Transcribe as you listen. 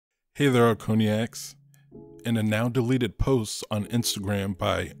Hey there, Cognacs. In a now deleted post on Instagram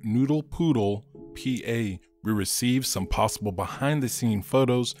by Noodle Poodle PA, we received some possible behind the scene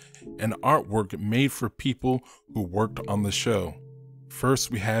photos and artwork made for people who worked on the show.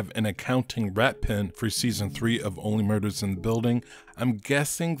 First, we have an accounting rat pen for season 3 of Only Murders in the Building. I'm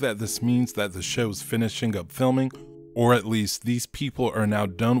guessing that this means that the show is finishing up filming, or at least these people are now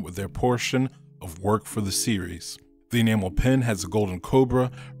done with their portion of work for the series. The enamel pen has a golden cobra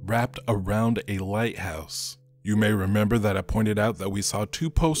wrapped around a lighthouse. You may remember that I pointed out that we saw 2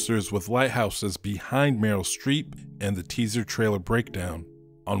 posters with lighthouses behind Meryl Streep and the teaser trailer breakdown.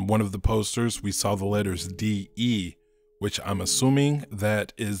 On one of the posters, we saw the letters DE, which I'm assuming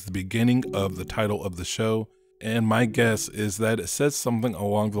that is the beginning of the title of the show, and my guess is that it says something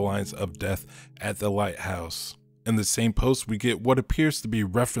along the lines of Death at the Lighthouse. In the same post, we get what appears to be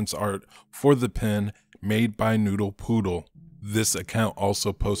reference art for the pen made by Noodle Poodle. This account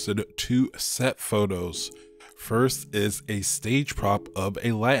also posted 2 set photos. First is a stage prop of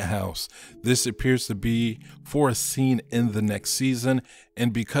a lighthouse. This appears to be for a scene in the next season,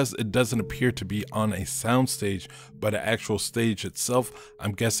 and because it doesn't appear to be on a soundstage but an actual stage itself,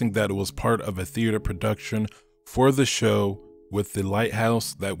 I'm guessing that it was part of a theater production for the show with the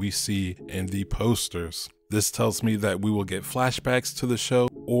lighthouse that we see in the posters. This tells me that we will get flashbacks to the show,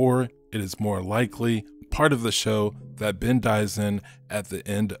 or it is more likely part of the show that Ben dies in at the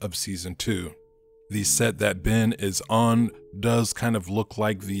end of season 2. The set that Ben is on does kind of look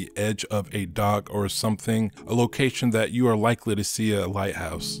like the edge of a dock or something, a location that you are likely to see a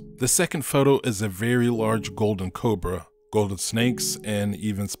lighthouse. The second photo is a very large golden cobra. Golden snakes, and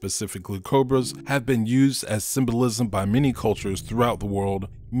even specifically cobras, have been used as symbolism by many cultures throughout the world,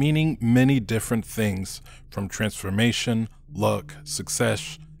 meaning many different things, from transformation, luck,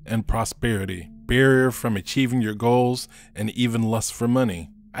 success, and prosperity, barrier from achieving your goals, and even lust for money.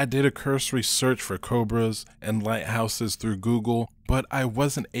 I did a cursory search for cobras and lighthouses through Google, but I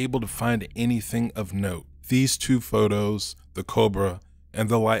wasn't able to find anything of note. These 2 photos, the cobra and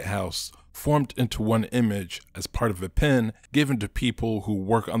the lighthouse, formed into one image as part of a pen given to people who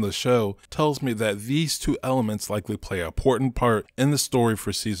work on the show, tells me that these 2 elements likely play an important part in the story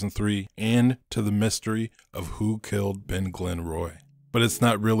for season 3 and to the mystery of who killed Ben Glenroy. But it's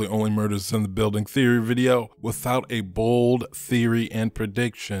not really Only Murders in the Building theory video without a bold theory and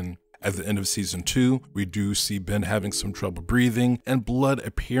prediction. At the end of season 2, we do see Ben having some trouble breathing and blood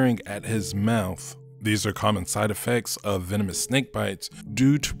appearing at his mouth. These are common side effects of venomous snake bites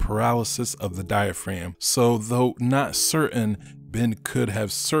due to paralysis of the diaphragm. So though not certain, Ben could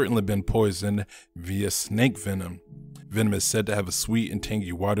have certainly been poisoned via snake venom. Venom is said to have a sweet and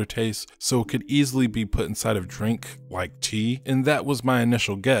tangy water taste, so it could easily be put inside of drink like tea, and that was my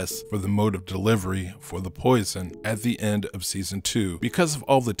initial guess for the mode of delivery for the poison at the end of season 2, because of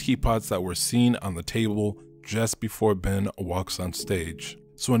all the teapots that were seen on the table just before Ben walks on stage.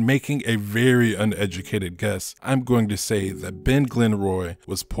 So in making a very uneducated guess, I'm going to say that Ben Glenroy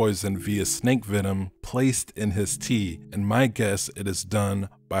was poisoned via snake venom placed in his tea, and my guess it is done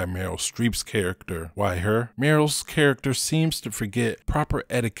by Meryl Streep's character. Why her? Meryl's character seems to forget proper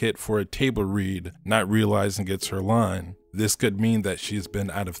etiquette for a table read, not realizing it's her line. This could mean that she's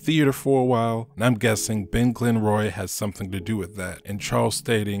been out of theater for a while, and I'm guessing Ben Glenroy has something to do with that, and Charles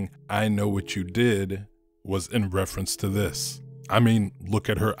stating, "I know what you did," was in reference to this. I mean, look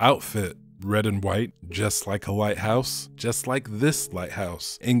at her outfit, red and white, just like a lighthouse, just like this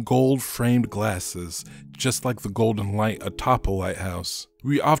lighthouse, in gold framed glasses, just like the golden light atop a lighthouse.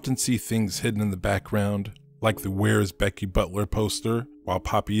 We often see things hidden in the background, like the "Where is Becky Butler" poster, while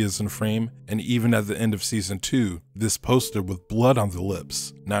Poppy is in frame, and even at the end of season 2, this poster with blood on the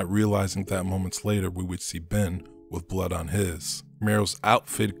lips, not realizing that moments later we would see Ben with blood on his. Meryl's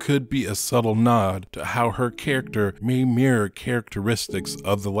outfit could be a subtle nod to how her character may mirror characteristics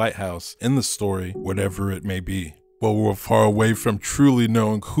of the lighthouse in the story, whatever it may be. Well, we're far away from truly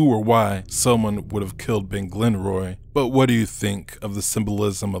knowing who or why someone would have killed Ben Glenroy, but what do you think of the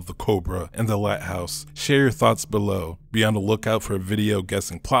symbolism of the cobra and the lighthouse? Share your thoughts below. Be on the lookout for a video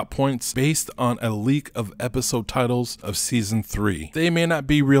guessing plot points based on a leak of episode titles of season 3. They may not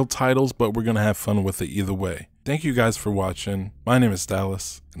be real titles, but we're gonna have fun with it either way. Thank you guys for watching. My name is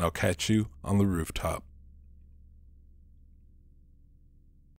Dallas, and I'll catch you on the rooftop.